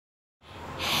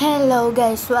Hello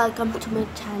guys, welcome to my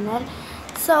channel.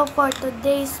 So for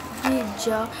today's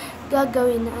video,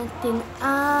 gagawin natin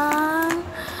ang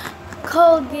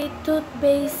Colgate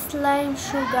toothpaste, lime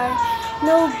sugar,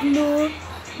 no glue,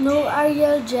 no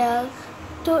Ariel gel,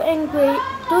 2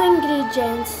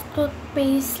 ingredients,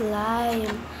 toothpaste,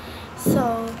 lime.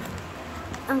 So,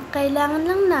 ang kailangan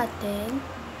lang natin,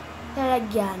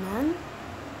 lalagyanan,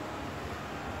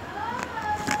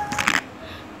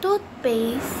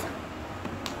 toothpaste,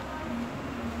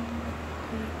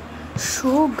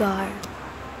 sugar,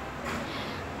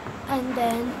 and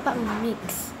then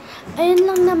pang-mix. Ayun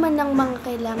lang naman ang mga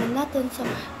kailangan natin. So,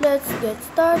 let's get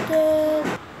started.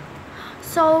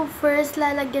 So, first,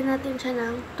 lalagyan natin siya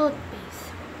ng toothpaste.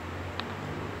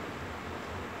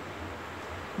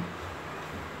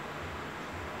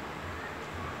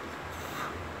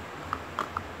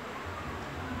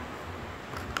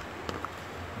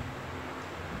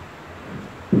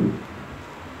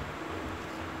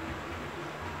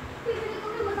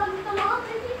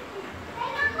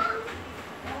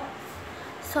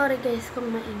 Sorry guys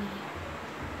kung maingay.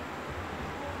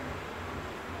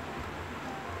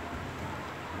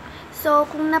 So,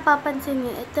 kung napapansin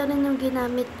niyo, ito rin yung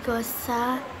ginamit ko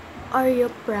sa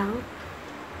Oreo prank.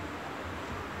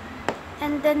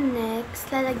 And then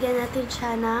next, lalagyan natin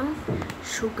siya ng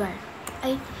sugar.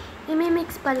 Ay,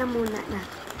 imimix pala muna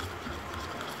natin.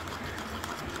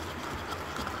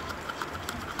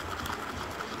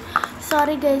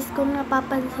 Sorry guys kung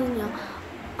napapansin niyo,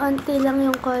 onti lang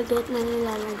yung Colgate na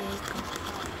nilalagay ko.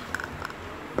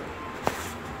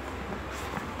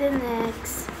 Then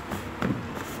next,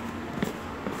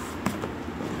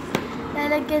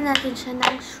 lalagyan natin siya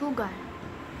ng sugar.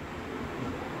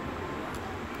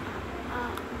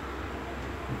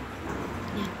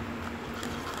 Yan.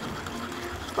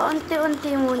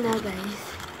 Paunti-unti muna guys.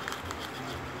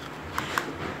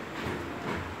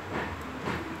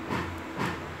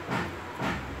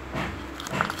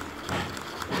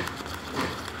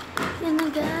 Yan na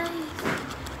guys.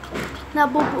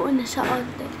 Nabubuo na siya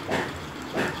onte.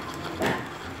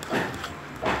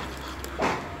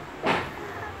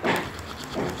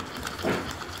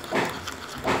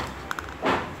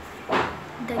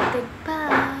 Dagdag pa.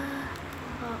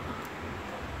 Oo.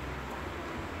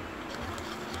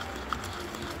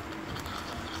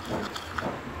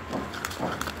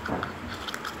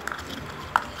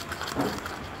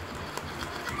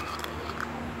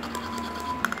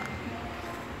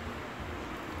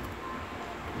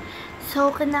 So,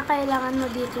 kinakailangan mo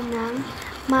dito ng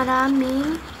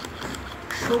maraming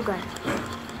sugar.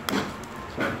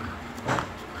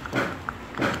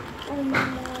 Oh my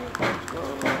God.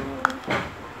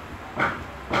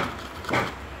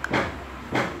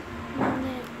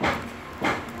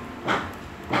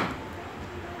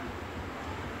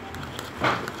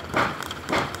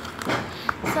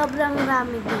 Sobrang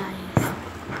rami guys.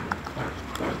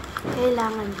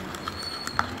 Kailangan nyo.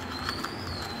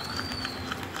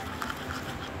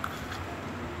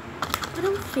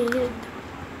 Parang failed.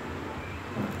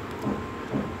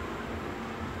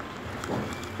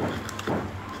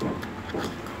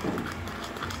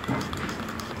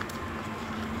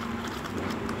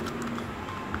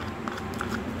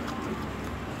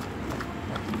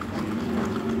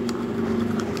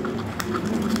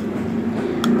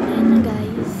 Ayan na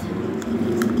guys.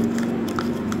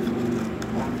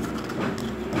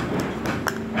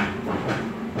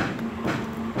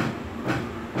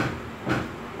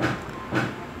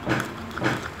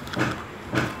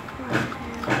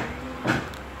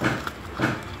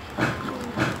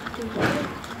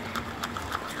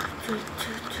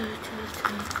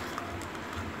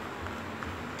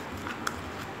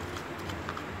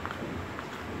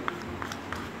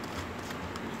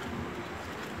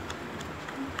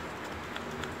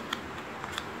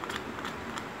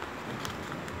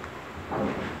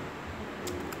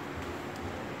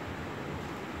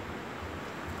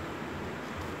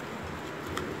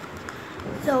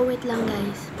 So, wait lang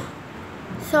guys.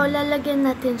 So, lalagyan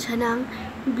natin siya ng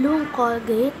blue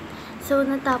Colgate. So,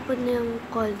 natapon na yung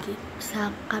Colgate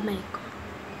sa kamay ko.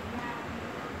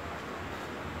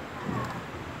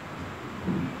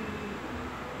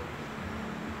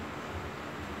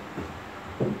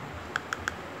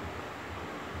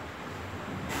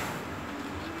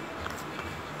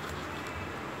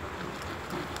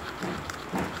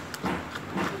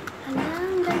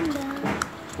 Ang ganda.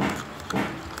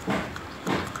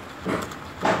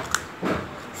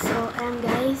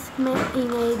 Guys, may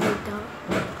ingay dito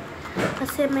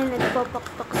kasi may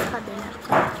nagpopok-pok sa kabila.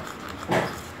 Wow!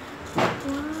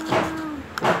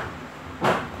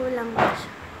 Kulang ba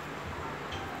siya?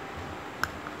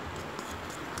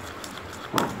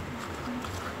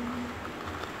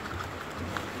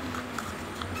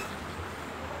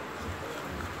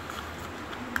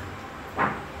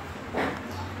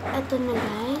 ito na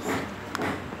guys.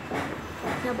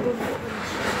 Nabubuo na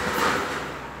siya.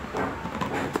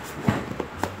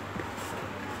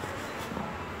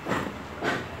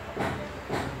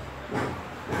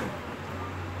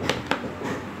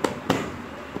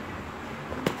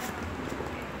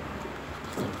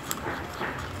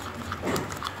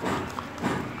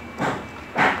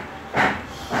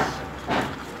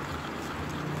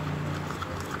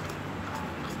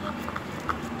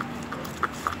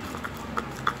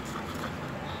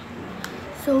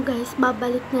 So guys,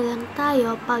 babalik na lang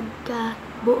tayo pagka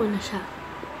buo na siya.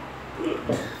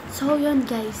 So yun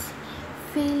guys,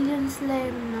 fill yung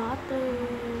slime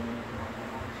natin.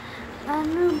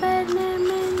 Ano ba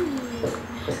naman yun?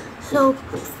 So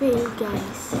fill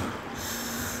guys.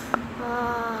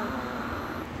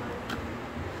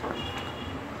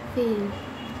 Fill.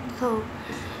 So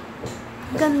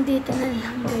hanggang dito na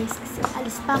lang guys kasi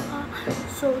alis pa ako.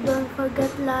 So don't forget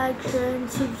like, share, and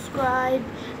subscribe.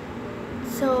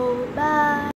 So, bye!